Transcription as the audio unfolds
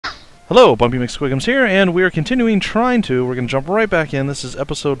Hello, Bumpy McSquigums here, and we are continuing Trine 2. We're going to jump right back in. This is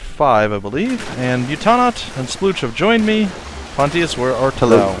episode 5, I believe. And Mutanat and Splootch have joined me. Pontius, where art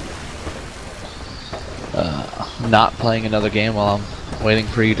thou? Not playing another game while I'm waiting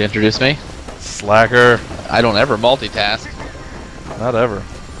for you to introduce me. Slacker. I don't ever multitask. Not ever.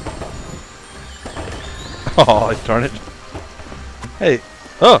 Oh, darn it. Hey.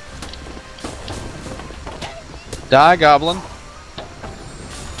 Oh! Die, goblin.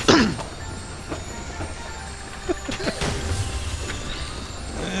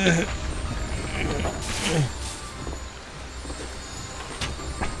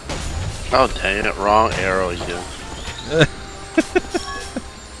 Oh dang it, wrong arrow again.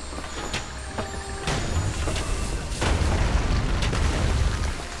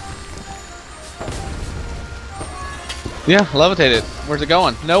 Yeah, levitate it. Where's it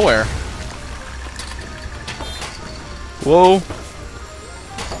going? Nowhere. Whoa.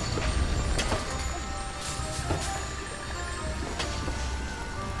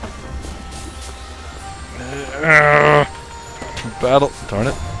 Battle. Darn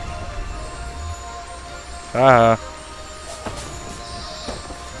it. Ah.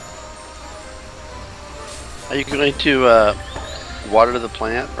 Are you going to water the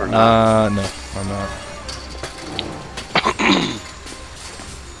plant or not? No, I'm not.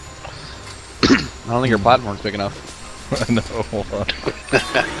 I don't think your platform's big enough. I know. Hold on.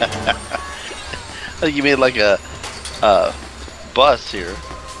 I think you made like a bus here.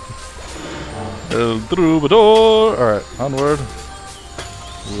 El Troubadour! Alright, onward.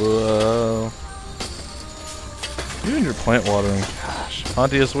 Whoa. You and your plant watering. Gosh.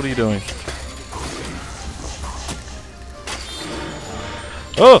 Pontius, what are you doing?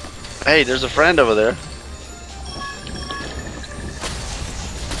 Oh! Hey, there's a friend over there.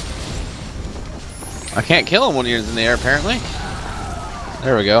 I can't kill him when he's in the air, apparently.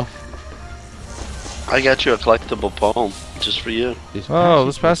 There we go. I got you a collectible poem just for you. Oh,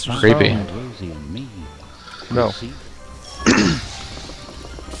 this passage is creepy. No.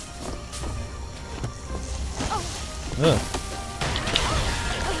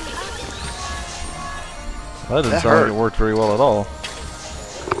 That didn't sound like it worked very well at all.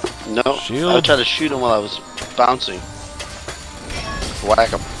 No, Shield. I tried to shoot him while I was bouncing. Whack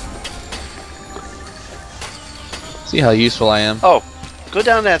him. See how useful I am. Oh, go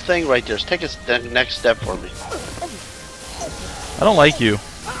down that thing right there. Take a next step for me. I don't like you.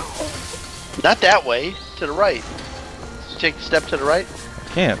 Not that way. To the right. Take a step to the right. I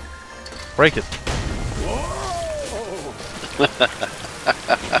can't. Break it.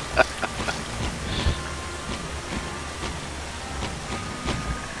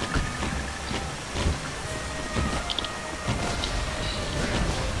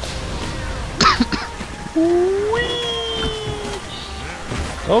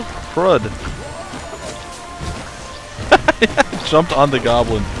 Oh, crud. Jumped on the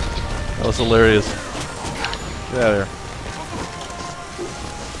goblin. That was hilarious. Get out of here.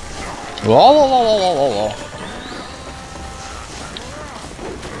 Whoa.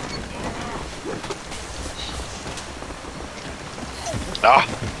 Ah!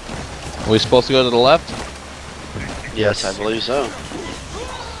 Are we supposed to go to the left? Yes, I believe so.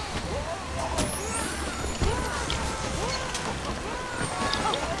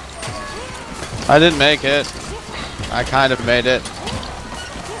 I didn't make it. I kind of made it.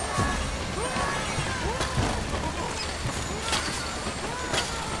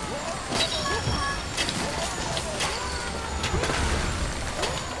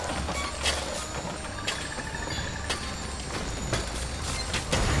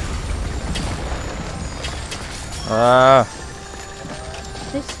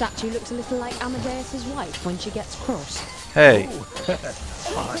 This statue looks a little like Amadeus's wife when she gets cross. Hey.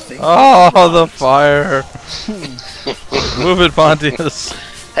 Oh, the fire. Move it, Pontius.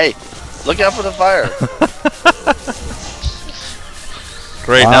 Hey, look out for the fire.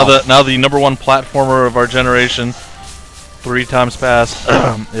 Great, Wow. now the #1 platformer of our generation, 3 times past,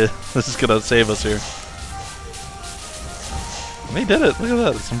 this is gonna save us here. And he did it, look at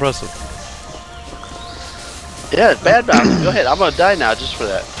that, it's impressive. Yeah, bad bounce. Go ahead. I'm gonna die now just for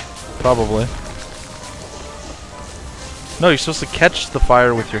that. Probably. No, you're supposed to catch the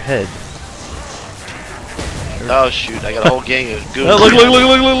fire with your head. Oh shoot! I got a whole gang of goons. Look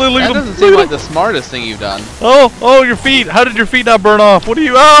That doesn't seem like the smartest thing you've done. Oh, your feet! How did your feet not burn off? What are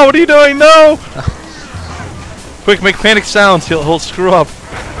you doing? No! Quick, make panic sounds, he'll screw up.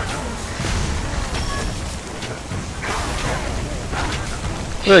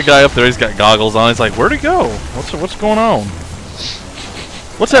 Look at that guy up there, he's got goggles on, he's like, where'd he go? What's going on?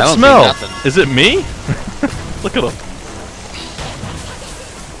 What's that smell? Is it me? Look at him.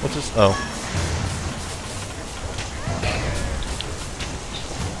 What's this? Oh.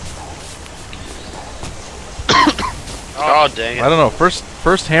 Oh, dang it. I don't know.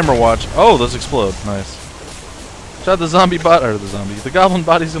 First hammer watch. Oh, those explode. Nice. Shot the zombie bot, or the goblin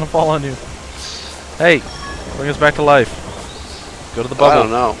body's gonna fall on you. Hey, bring us back to life. Go to the bubble. I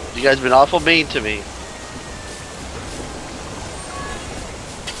don't know. You guys been awful mean to me.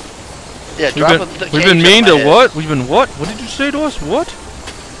 Yeah, We've been mean to what? We've been what? What did you say to us? What?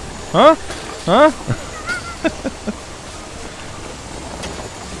 Huh? Huh?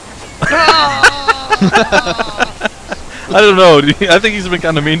 I don't know. I think he's been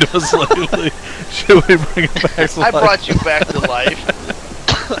kind of mean to us lately. Should we bring him back to life? I brought you back to life.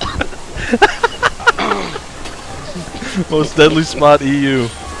 Most deadly spot EU.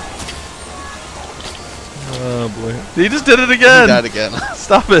 Oh boy. He just did it again! He died again.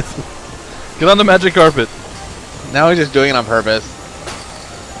 Stop it. Get on the magic carpet. Now he's just doing it on purpose.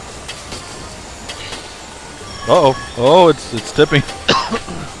 Uh-oh. Oh, it's tipping.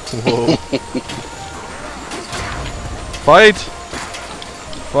 Whoa. Fight!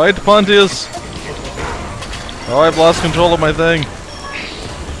 Fight, Pontius! Oh, I've lost control of my thing.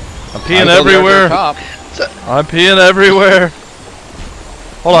 I'm peeing everywhere. I'm peeing everywhere.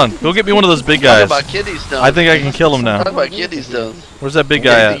 Hold on. Go get me one of those big guys. Talk about kidney stones. I think I can kill him now. Talk about kidney stones. Where's that big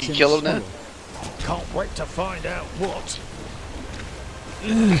guy You at? think you can kill him now? Can't wait to find out what.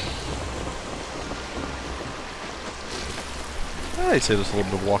 I say this a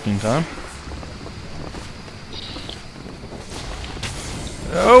little bit of walking time.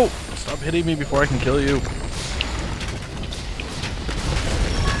 No! Stop hitting me before I can kill you.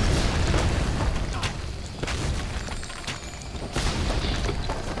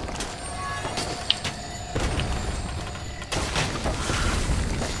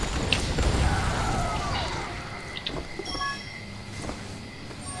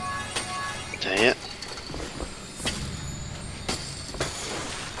 Dang it.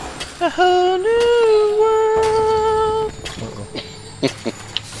 A whole new world.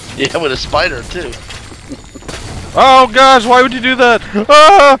 Yeah, with a spider too. Oh gosh, why would you do that?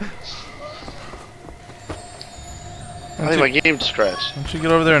 Ah! I think my game just crashed. Why don't you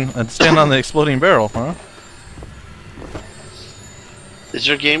get over there and stand on the exploding barrel, huh? Is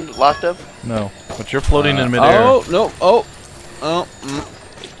your game locked up? No, but you're floating in midair. Oh, no. Oh. Oh.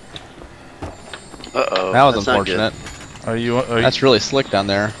 Uh-oh. That was that's not good. unfortunate. Are you? That's really slick down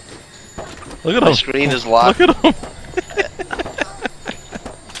there. Look at My him. screen is locked. Look at him.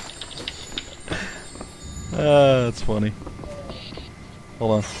 That's funny.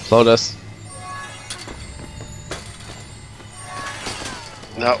 Hold on. Lotus.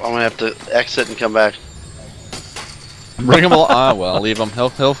 No, I'm gonna have to exit and come back. Bring him along. Ah, well, leave him. He'll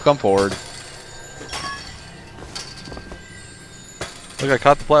come forward. Look, I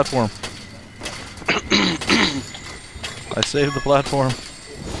caught the platform. I saved the platform.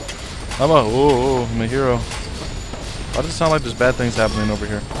 I'm a hero. Why does it sound like there's bad things happening over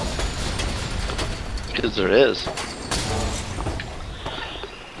here? Because there is.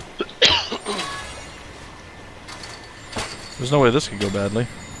 There's no way this could go badly.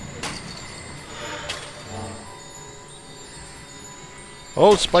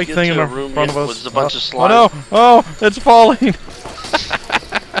 Oh, spike Get thing to in a room front of with us. a bunch of Oh slime. no! Oh, it's falling!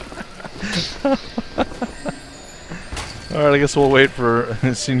 Alright, I guess we'll wait for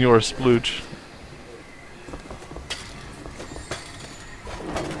Senor Splootch.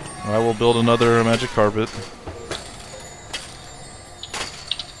 I will build another magic carpet.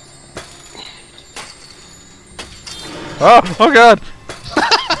 Oh! Oh god!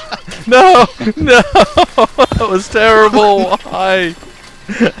 No! No! That was terrible! Why?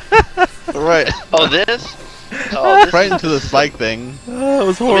 Right. Oh, this? Oh, this Right is- into the spike thing. That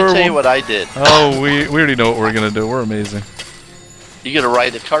was Let horrible. me tell you what I did. Oh, we already know what we're gonna do. We're amazing. You gotta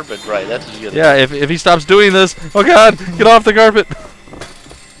ride the carpet right. That's what you gotta Yeah, if he stops doing this, oh god, get off the carpet!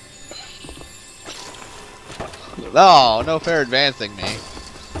 No, no fair advancing me.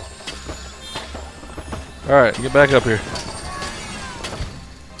 Alright, get back up here.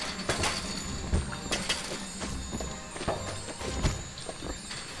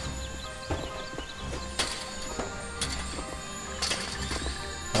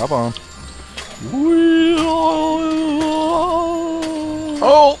 Hop on.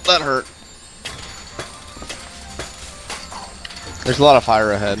 Oh, that hurt. There's a lot of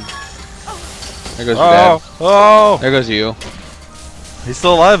fire ahead. There goes your dad. Oh! There goes you. He's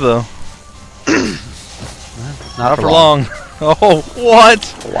still alive though. Not for long. Oh,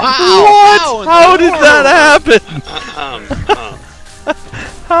 what? Wow! What? How did that happen?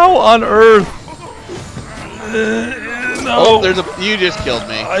 How on earth? No. Oh, there's a. You just killed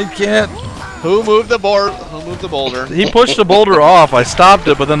me. I can't. Who moved the board? Who moved the boulder? He pushed the boulder off. I stopped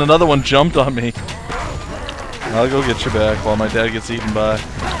it, but then another one jumped on me. I'll go get you back while my dad gets eaten by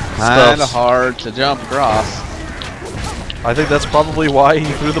Kinda hard to jump across. I think that's probably why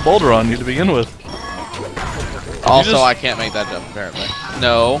he threw the boulder on you to begin with. Also, I can't make that jump, apparently.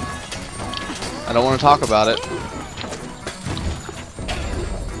 No. I don't want to talk about it.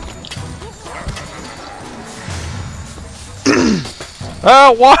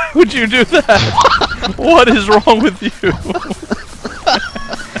 Why would you do that? What is wrong with you?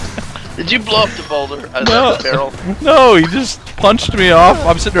 Did you blow up the boulder out of the barrel? No, he just punched me off.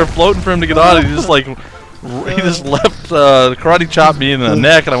 I'm sitting there floating for him to get on. He just like, he just left karate chopped me in the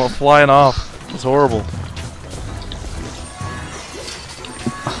neck, and I went flying off. It's horrible.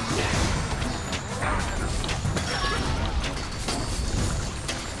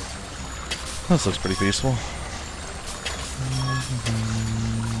 This looks pretty peaceful.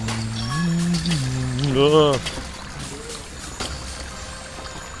 Ugh.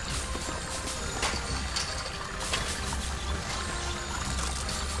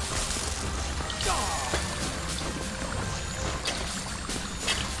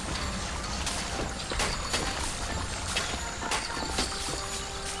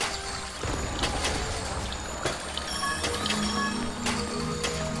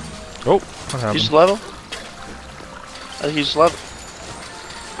 Oh, what happened? Use level? I think use level.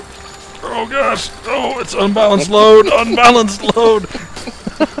 Oh gosh! Oh, it's unbalanced load! Unbalanced load!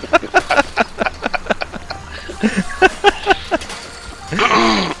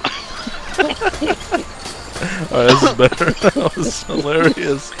 Alright, this is better. That was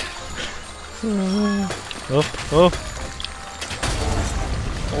hilarious. Oh.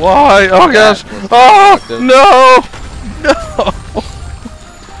 Why? Oh gosh! Oh! No! No!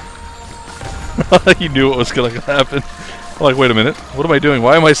 He knew what was gonna happen. Like, wait a minute. What am I doing?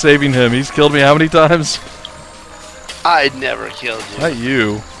 Why am I saving him? He's killed me how many times? I'd never killed you. Not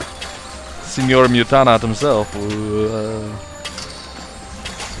you. Senor Mutanat himself.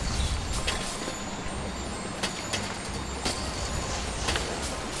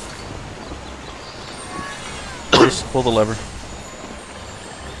 Just pull the lever.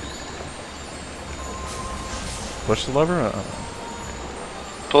 Push the lever?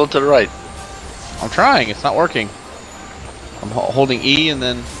 Pull it to the right. I'm trying. It's not working. I'm holding E and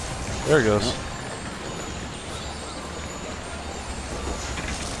then... There it goes.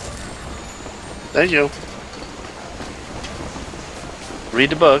 Thank you. Read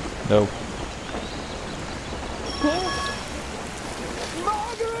the book. No.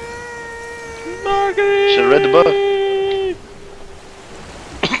 Marguerite! Should have read the book.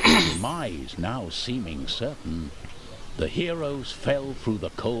 Demise now seeming certain, the heroes fell through the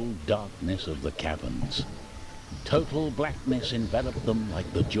cold darkness of the caverns. Total blackness enveloped them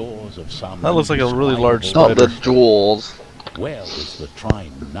like the jaws of some... That looks like a really large Not spider. the jewels. Where is the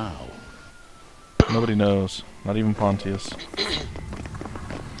Trine now? Nobody knows. Not even Pontius.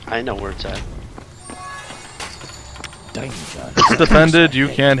 I know where it's at. Danger. It's defended. You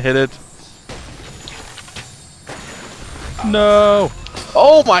can't hit it. No!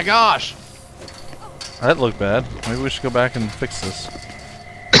 Oh my gosh! That looked bad. Maybe we should go back and fix this.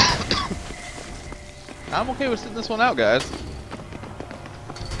 I'm okay with sitting this one out, guys.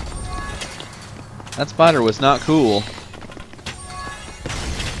 That spider was not cool.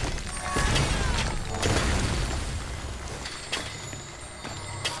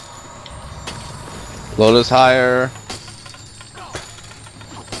 Lotus higher.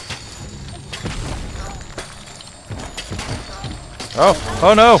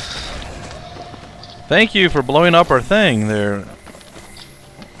 Oh no! Thank you for blowing up our thing there,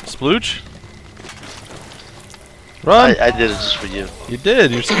 Splootch. Run! I did it just for you. You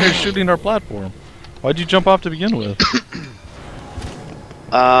did. You're sitting here shooting our platform. Why'd you jump off to begin with?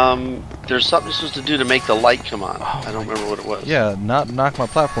 There's something you're supposed to do to make the light come on. I don't remember what it was. Yeah, not knock my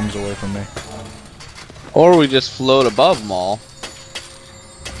platforms away from me. Or we just float above them all.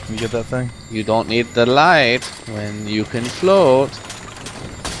 Can you get that thing? You don't need the light when you can float.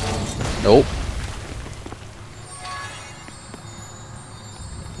 Nope.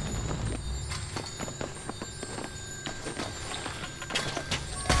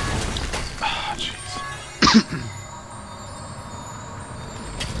 Ah, jeez.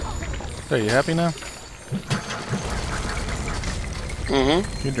 Are you happy now? Mm-hmm.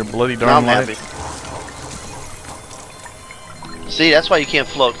 Get your bloody Now I'm darn light. happy. See, that's why you can't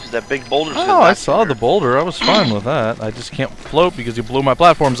float, because that big boulder's Oh, I saw the boulder. I was fine with that. I just can't float because you blew my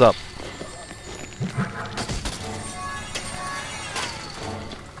platforms up.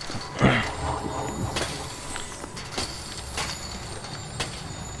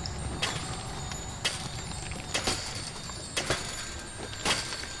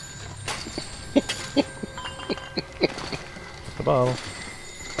 bottle.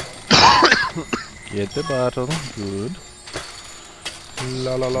 Get the bottle. Good.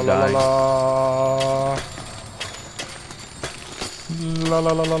 La la la la la la. La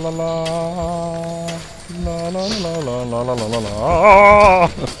la la la la la. La la la la la la la la.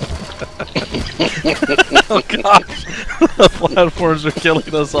 Oh gosh! The platforms are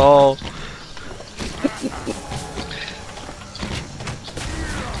killing us all.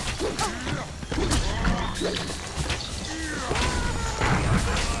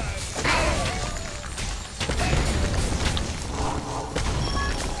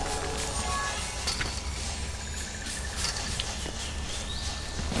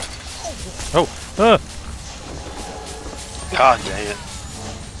 Oh! God dang it.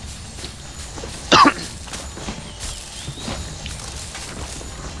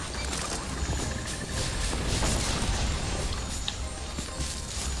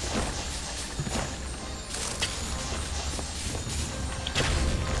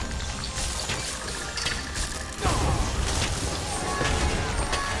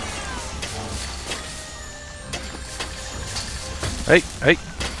 Hey! Hey!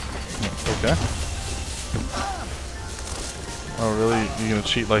 Okay. Oh really? You're gonna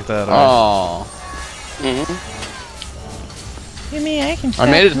cheat like that? Oh. Give me, I can. I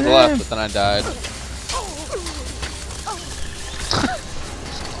made it to the left, but then I died.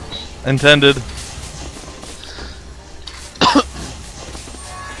 Intended.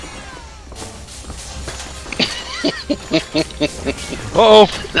 Uh oh!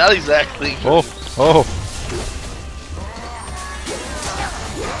 Not exactly. Oh! Oh!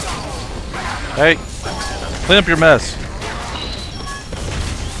 Hey! Clean up your mess.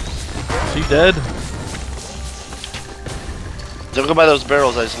 Is he dead? Don't go by those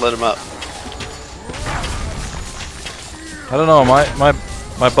barrels, I just lit him up. I don't know,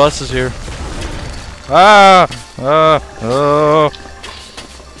 my bus is here. Ah! Oh!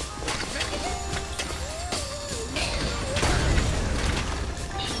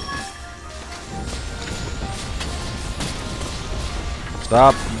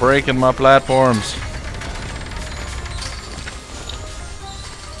 Stop breaking my platforms.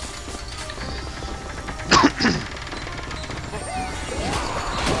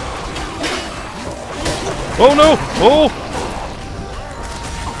 Oh no! Oh!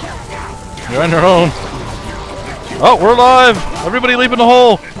 You're on your own. Oh, we're alive! Everybody leap in the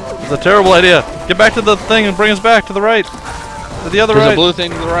hole! It's a terrible idea. Get back to the thing and bring us back to the right. To the other right. There's a blue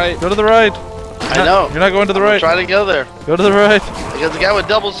thing to the right. Go to the right. I know. You're not going to the right. Try to go there. Go to the right. Because the guy with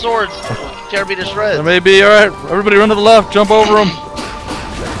double swords tear me to shreds. There may be. Alright, everybody run to the left. Jump over him.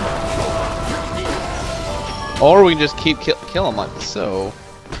 Or we can just keep kill him like so.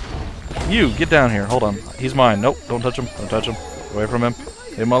 You, get down here. Hold on. He's mine. Nope, don't touch him. Don't touch him. Away from him.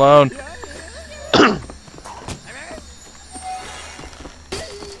 Leave him alone.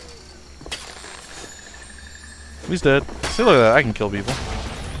 He's dead. See, look at that. I can kill people.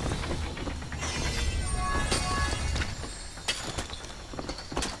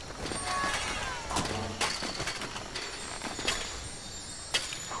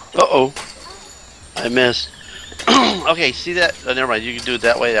 Uh-oh. I missed. Okay, see that? Oh, never mind. You can do it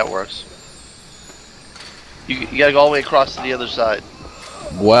that way. That works. You gotta go all the way across to the other side.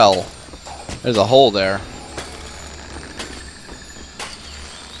 Well, there's a hole there.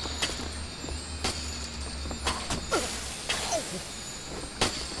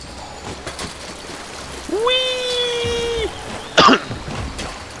 Whee!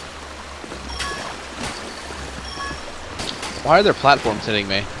 Why are there platforms hitting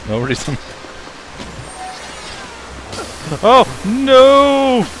me? No reason. Oh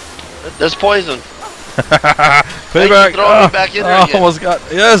no! There's poison. Payback! Throw me back in there again. Almost got.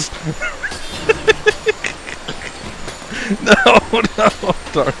 Yes! No,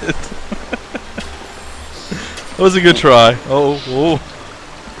 darn it. That was a good try. Oh.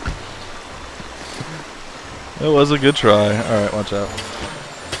 That was a good try. Alright, watch out.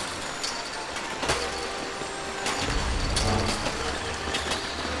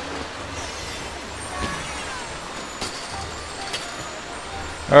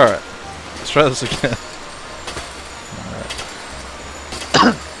 Alright. Let's try this again.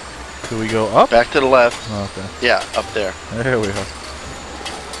 Alright. Do we go up? Back to the left. Oh, okay. Yeah, up there. There we are.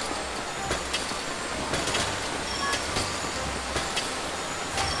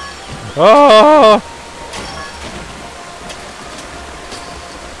 Oh!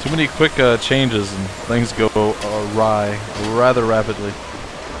 Too many quick changes and things go awry rather rapidly.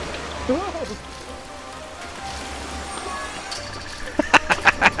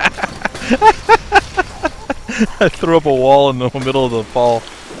 I threw up a wall in the middle of the fall.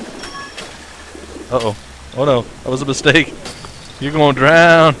 Uh-oh. Oh no, that was a mistake. You're gonna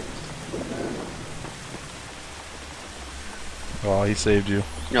drown. Oh, he saved you.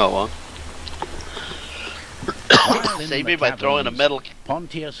 No, well. Saved me by throwing a metal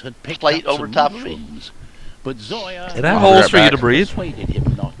Pontius had picked plate up over some top of me. mushrooms, but Zoya It had holes for you to breathe. persuaded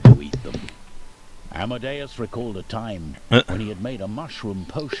him not to eat them. Amadeus recalled a time when he had made a mushroom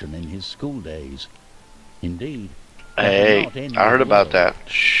potion in his school days. Indeed, Hey, I heard about that.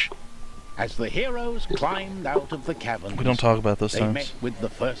 Shh. as the heroes climbed out of the caverns, We don't talk about those they times. met with the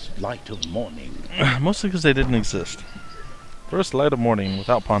first light of morning. Mostly because they didn't exist. First light of morning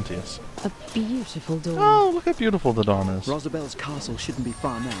without Pontius. A beautiful dawn. Oh, look how beautiful the dawn is. Rosabelle's castle shouldn't be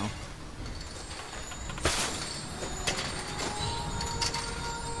far now.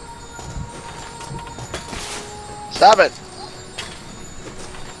 Stop it!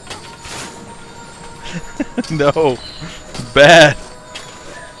 No. Bad.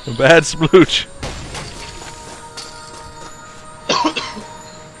 Bad Splootch.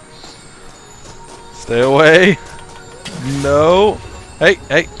 Stay away. No. Hey,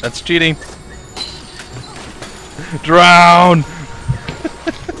 hey, that's cheating. Drown!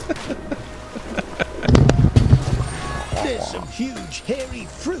 There's some huge hairy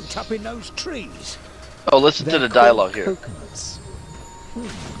fruit up in those trees. Oh, listen to the dialogue here. Coconuts.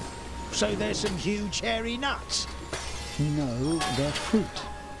 So there's some huge hairy nuts. No, they're fruit.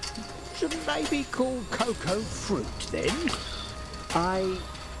 Shouldn't they be called cocoa fruit then?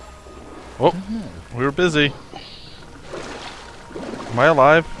 Oh, we were busy. Am I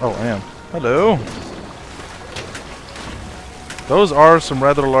alive? Oh, I am. Hello. Those are some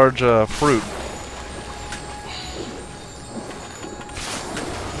rather large fruit.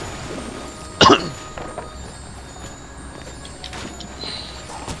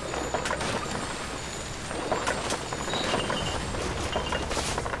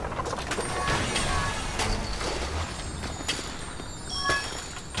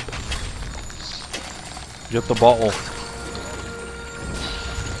 Get the bottle.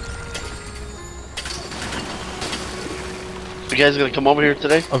 You guys gonna come over here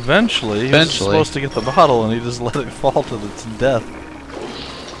today? Eventually. He was supposed to get the bottle and he just let it fall to its death.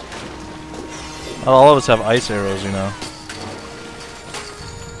 Not all of us have ice arrows, you know.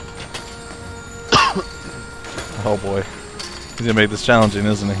 Oh boy. He's gonna make this challenging,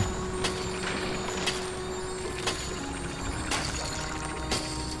 isn't he?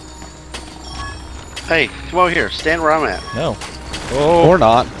 Hey, come over here. Stand where I'm at. No. Oh. Or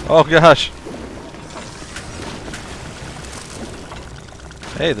not. Oh gosh.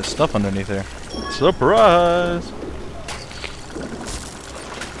 Hey, there's stuff underneath there. Surprise!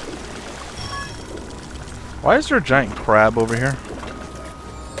 Why is there a giant crab over here?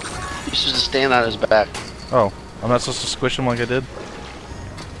 You should just stand on his back. Oh, I'm not supposed to squish him like I did?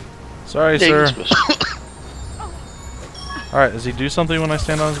 Sorry, Yeah, sir. you can squish. Alright, does he do something when I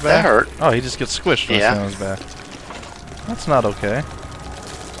stand on his back? That hurt. Oh, he just gets squished when I stand on his back. That's not okay.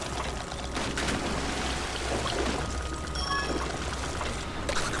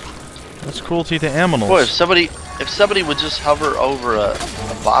 That's cruelty to animals. Boy, if somebody would just hover over a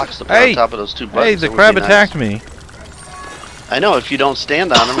box to put on top of those two buttons. Hey, the it would crab be nice. attacked me. I know, if you don't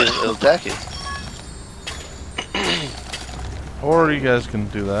stand on them, it'll attack you. Or you guys can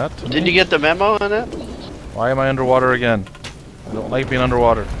do that. Didn't you get the memo on that? Why am I underwater again? I don't like being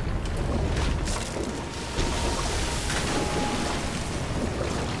underwater.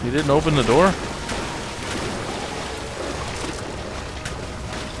 You didn't open the door?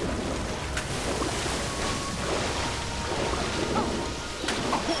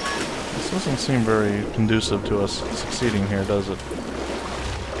 This doesn't seem very conducive to us succeeding here, does it?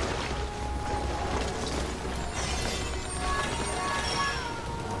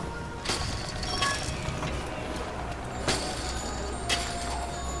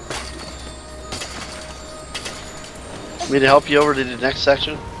 Me to help you over to the next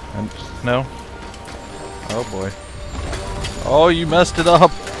section? And no? Oh boy. Oh, you messed it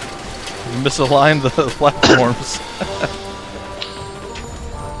up! You misaligned the platforms.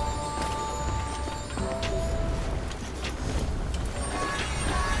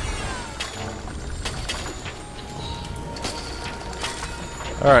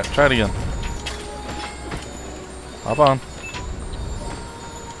 Alright, try it again. Hop on.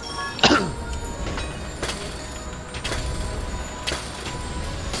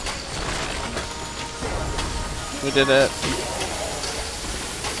 We did it.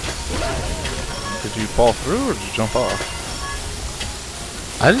 Did you fall through or did you jump off?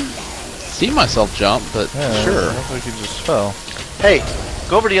 I didn't see myself jump, but Yeah, sure. it looked like you just fell. Hey,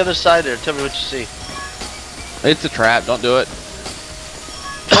 go over to the other side there. Tell me what you see. It's a trap. Don't do it.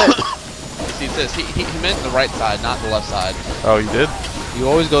 sees this. He meant the right side, not the left side. Oh, you did? You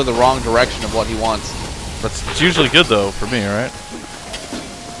always go the wrong direction of what he wants. It's usually good though for me, right?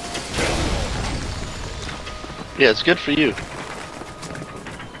 Yeah, it's good for you.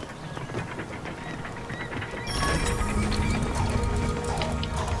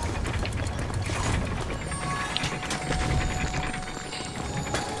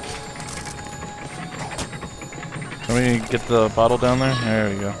 Let me get the bottle down there. There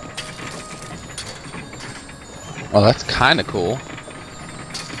we go. Oh, that's kind of cool.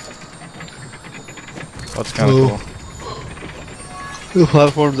 What's kind of cool? The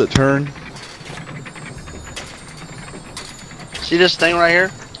platforms that turn. See this thing right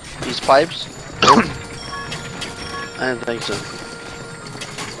here? These pipes? I didn't think so.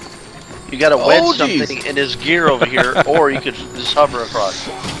 You gotta wedge something in his gear over here, or you could just hover across.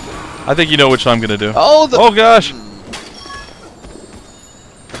 I think you know which I'm gonna do. Oh, oh gosh!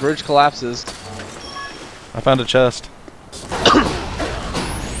 The bridge collapses. I found a chest.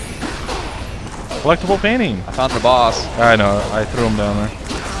 Collectible painting. I found the boss. I know. I threw him down there.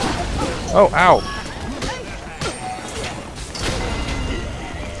 Oh, ow!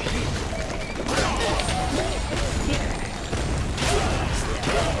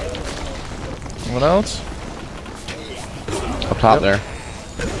 What else? Up top there.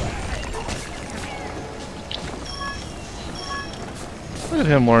 Look at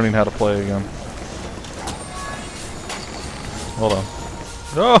him learning how to play again. Hold on.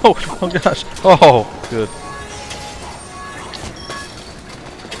 No! Oh gosh! Oh, good.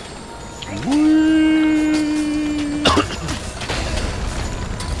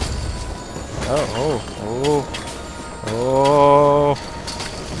 Oh!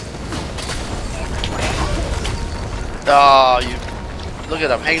 Oh, you look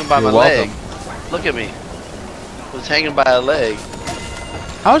at him hanging by my leg. Look at me. I was hanging by a leg.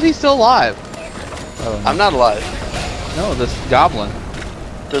 How is he still alive? I'm not alive. No, this goblin.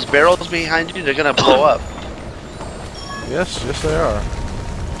 Those barrels behind you, they're gonna blow up. Yes, yes they are.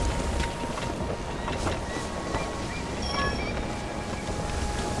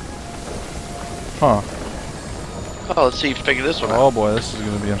 Huh. Oh, let's see if you figure this one out. Oh boy, this is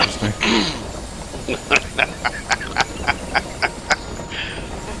gonna be interesting.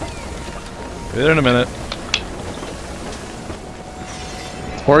 Be there in a minute.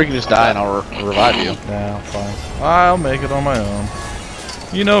 Or you can just die and I'll revive you. Yeah, fine. I'll make it on my own.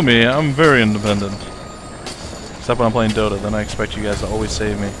 You know me, I'm very independent. Except when I'm playing Dota, then I expect you guys to always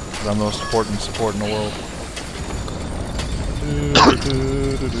save me. Because I'm the most important support in the world.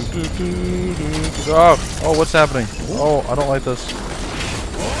 Oh, what's happening? Oh, I don't like this.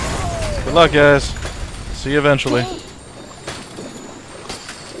 Good luck, guys. See you eventually.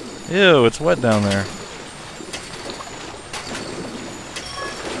 Ew, it's wet down there.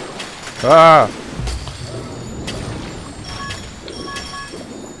 Ah!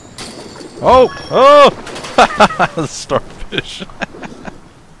 Oh! Oh! The starfish.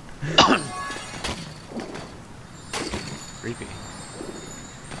 Creepy.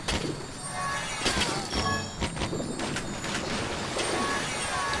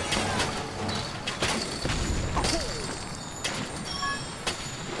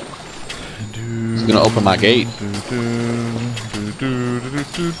 He's gonna open my gate.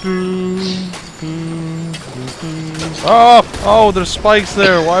 Oh! Oh, there's spikes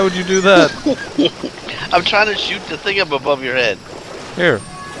there. Why would you do that? I'm trying to shoot the thing up above your head. Here,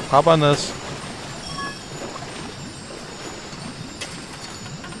 hop on this.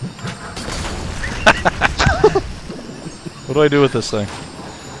 What do I do with this thing?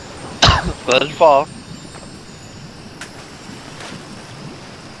 Let it fall.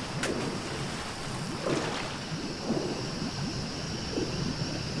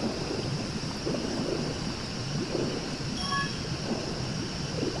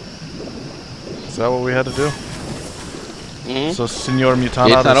 Is that what we had to do? Mm-hmm. So Senor Mutanat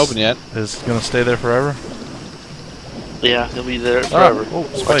Gate's not open yet. Is gonna stay there forever? Yeah, he'll be there forever. Oh,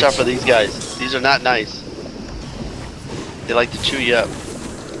 watch out for these guys. These are not nice. They like to chew you up.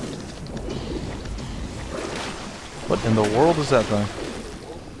 What in the world is that thing?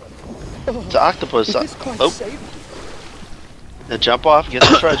 It's an octopus. Oh. Now jump off, get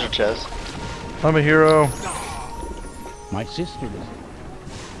the treasure chest. I'm a hero. My sister is.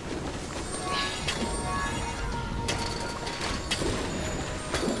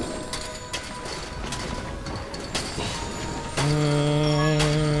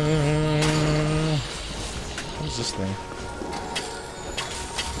 What is this thing?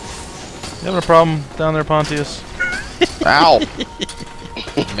 You having a problem down there, Pontius? Ow!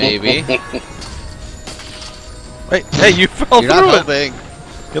 Maybe. Hey, you fell You're through not it! helping.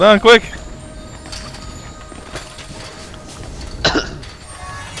 Get on, quick!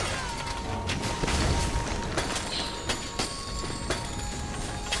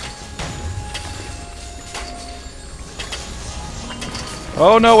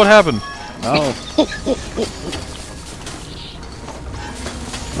 Oh no, what happened? No.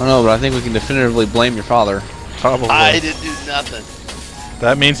 I don't know, but I think we can definitively blame your father. Probably. I didn't do nothing.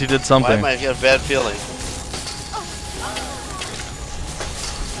 That means he did something. Why am I getting a bad feeling?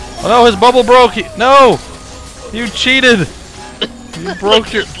 Oh no, his bubble broke. No! You cheated! You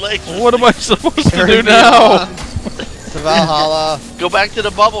broke your... What am I supposed to do now? To Valhalla. Go back to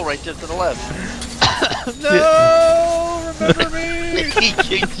the bubble right there to the left. No! Remember me! He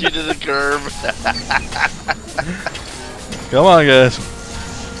kicked you to the curb. Come on, guys.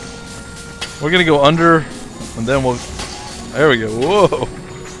 We're gonna go under, and then we'll... There we go. Whoa!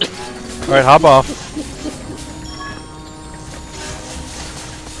 Alright, hop off.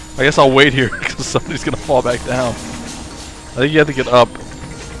 I guess I'll wait here, because somebody's gonna fall back down. I think you have to get up.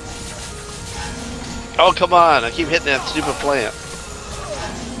 Oh, come on. I keep hitting that stupid plant.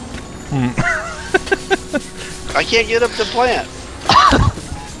 I can't get up the plant.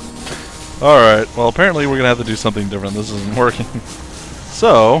 Alright, well apparently we're gonna have to do something different. This isn't working.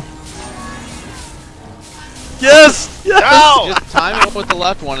 So... Yes! Yes! No! Just time it with the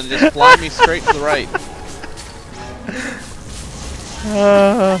left one and just fly me straight to the right.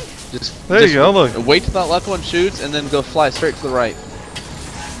 There you go, look. Wait till that left one shoots and then go fly straight to the right.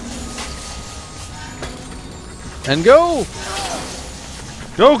 And go!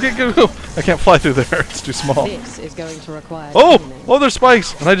 Go, go! I can't fly through there. It's too small. This is going to require Oh! training. Oh, there's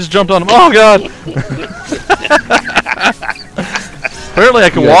spikes! And I just jumped on them. Oh, God! Apparently I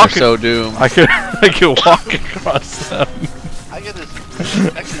can walk. So doomed. I could walk across them. I get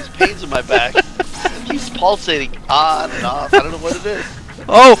these pains in my back. It keeps pulsating on and off. I don't know what it is.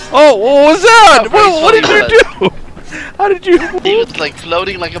 Oh! Oh! What was that? Oh, What did you do? How did you... He was like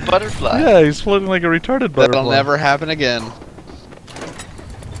floating like a butterfly. Yeah, he's floating like a retarded butterfly. That'll never happen again.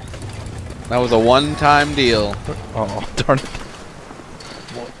 That was a one-time deal. Oh, darn it.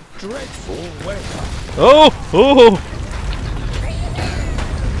 What dreadful weather. Oh! Oh!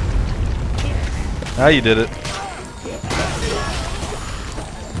 Now you did it.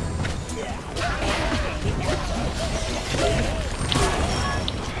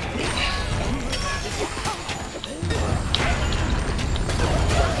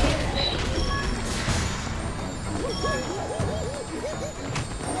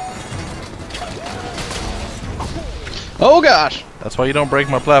 Oh gosh! That's why you don't break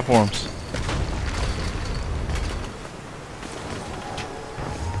my platforms.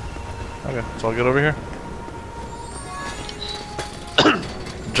 Okay, it's all good over here.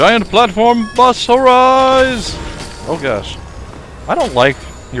 Giant platform bus arise! Oh gosh. I don't like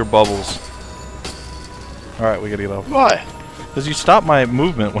your bubbles. Alright, we gotta get off. Why? Because you stop my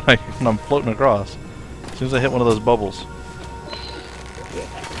movement when I'm floating across. As soon as I hit one of those bubbles.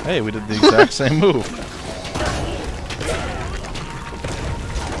 Hey, we did the exact same move.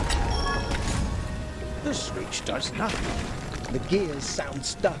 The switch does nothing. The gears sound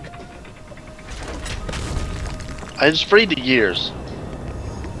stuck. I just freed the gears.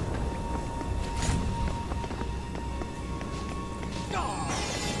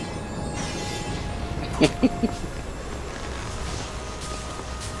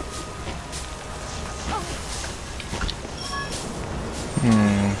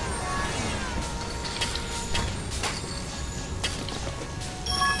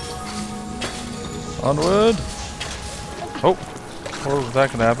 Onward. Oh, what was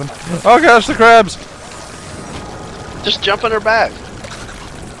that gonna happen? Oh gosh, the crabs! Just jump on her back.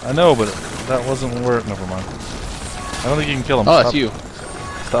 I know, but that wasn't where. Never mind. I don't think you can kill him. Oh, Stop. that's you.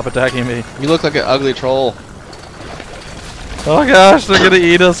 Stop attacking me. You look like an ugly troll. Oh gosh, they're gonna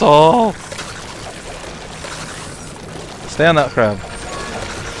eat us all. Stay on that crab.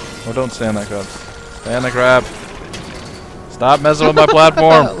 Oh, don't stay on that crab. Stay on the crab. Stop messing with my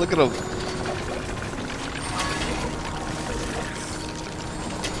platform. Look at him.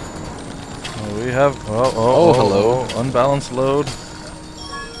 Oh, we have. Oh, hello. Unbalanced load.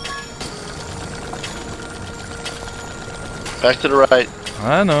 Back to the right.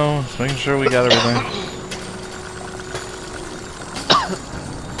 I know. Just making sure we got everything.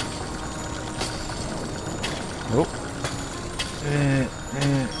 Oh.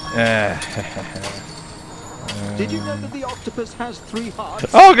 Did you know that the octopus has 3 hearts?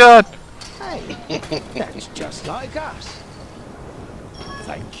 Oh God! Hey, that's just like us.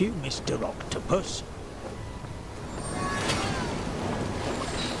 Thank you, Mr. Octopus.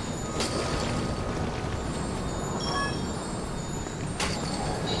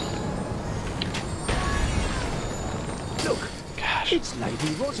 Look, gosh, it's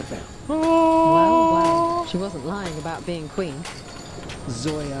Lady Rosabelle. Well, she wasn't lying about being queen.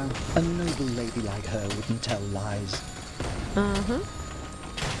 Zoya, a noble lady like her wouldn't tell lies. Uh-huh.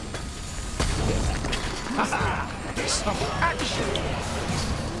 Some action.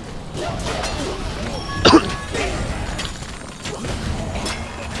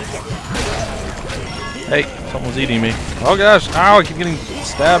 Hey, someone's eating me. Oh gosh, ow, I keep getting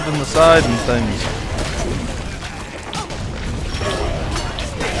stabbed in the side and things.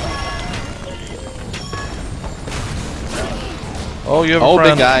 Oh, you have a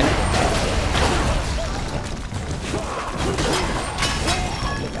friend. Big guy.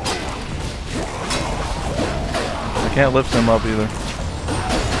 I can't lift him up either.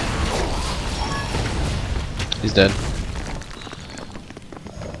 He's dead.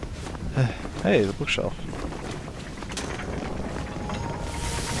 Hey, the bookshelf.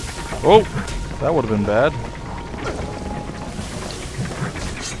 Oh, that would have been bad.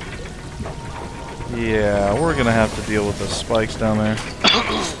 Yeah, we're gonna have to deal with the spikes down there.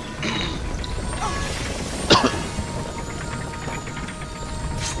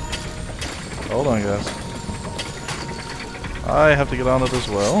 Hold on, guys. I have to get on it as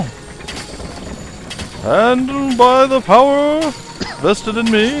well. And by the power vested in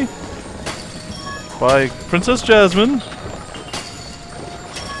me by Princess Jasmine,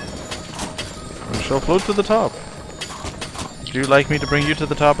 we shall float to the top. Would you like me to bring you to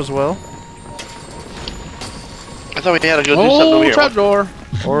the top as well? I thought we had to go do something over here. Trapdoor.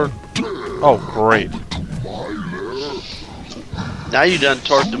 Or, oh great. Now you done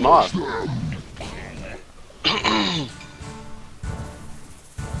torqued them off.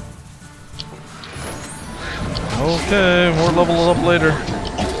 Okay, we'll level it up later.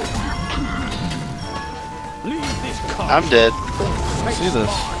 I'm dead. See this?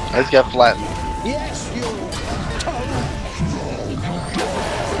 I just got flattened. Yes, you.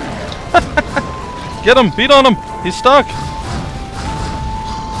 Get him! Beat on him! He's stuck!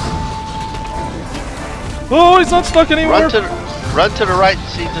 Oh, he's not stuck anymore! Run to the right and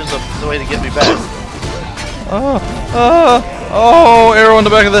see if there's a way to get me back. Oh, arrow in the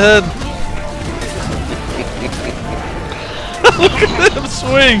back of the head! Look at him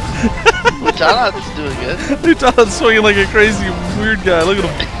swing! Mutanat's doing good. Mutanat's swinging like a crazy weird guy. Look at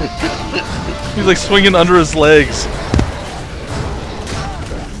him. He's like swinging under his legs.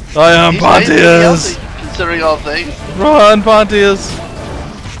 I am Pontius! Considering all things. Run, Pontius!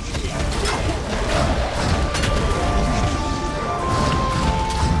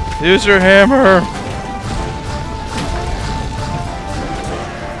 Use your hammer!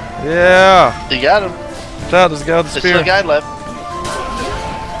 Yeah! You got him. Watch out, there's a guy with a There's spear. still a guy left.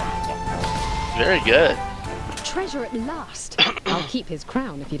 Very good. Treasure at last. I'll keep his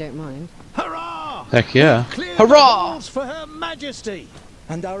crown if you don't mind. Hurrah! Heck yeah. Clear Hurrah! the for Her Majesty.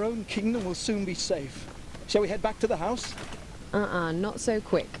 And our own kingdom will soon be safe. Shall we head back to the house? Not so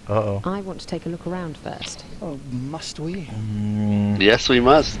quick. Uh-oh. I want to take a look around first. Oh, must we? Yes, we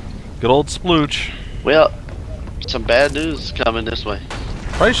must. Good old Splootch. Well, some bad news coming this way.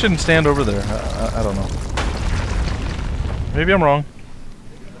 Probably shouldn't stand over there. I don't know. Maybe I'm wrong.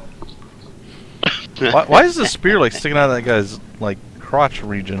 Why is the spear like sticking out of that guy's like crotch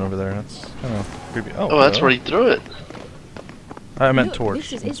region over there? That's kind of creepy. Oh, that's where he threw it. I meant Look, torch.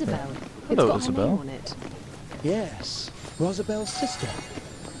 this is That's right. Isabel. Hello, It's got Isabel. her name on it. Yes, Rosabel's sister.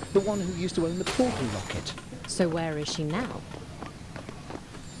 The one who used to own the portal rocket. So where is she now?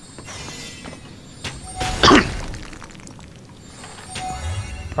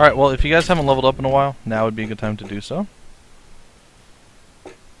 Alright, well, if you guys haven't leveled up in a while, now would be a good time to do so.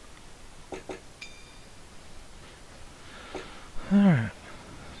 Alright.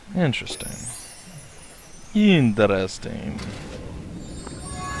 Interesting. Interesting.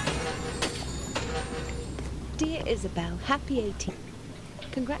 Dear Isabel, happy 18th.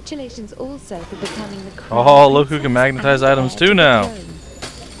 Congratulations also for becoming the crown Oh, look who princess can magnetize and items heir too to the now. throne.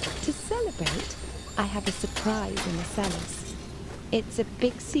 To celebrate, I have a surprise in the cellars. It's a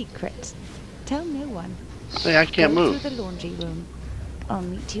big secret. Tell no one. Hey, I can't Go move. through the laundry room. I'll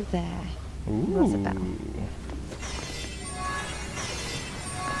meet you there. Ooh. Rosabel.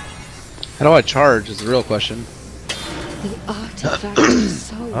 How do I charge is the real question. The artifact of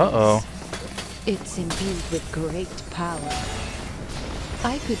souls. Uh-oh. It's imbued with great power.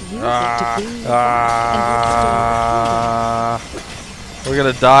 I could use it to breathe and We're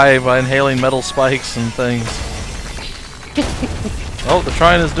gonna die by inhaling metal spikes and things. Oh, the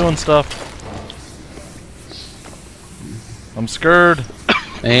Trine is doing stuff. I'm scared.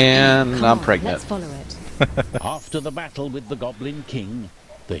 And Come I'm on, pregnant. Let's follow it. After the battle with the Goblin King,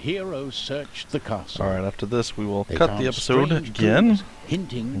 the heroes searched the castle. Alright, after this we will They cut found the episode strange again. clues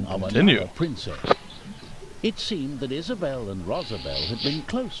hinting of continue. another princess. It seemed that Isabel and Rosabel had been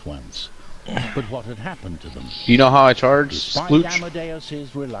close once, but what had happened to them? You know how I charge, Despite Splootch?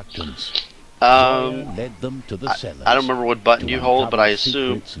 Amadeus's reluctance, led them to the cellars. I don't remember what button you hold, but I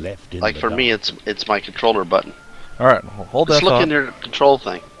assume, like for me, it's my controller button. All right, hold that Let's thought. look in your control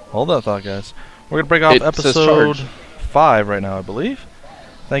thing. Hold that thought, guys. We're gonna break off episode 5 right now, I believe.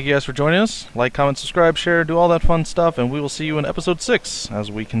 Thank you guys for joining us. Like, comment, subscribe, share, do all that fun stuff, and we will see you in episode 6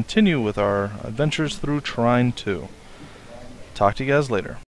 as we continue with our adventures through Trine 2. Talk to you guys later.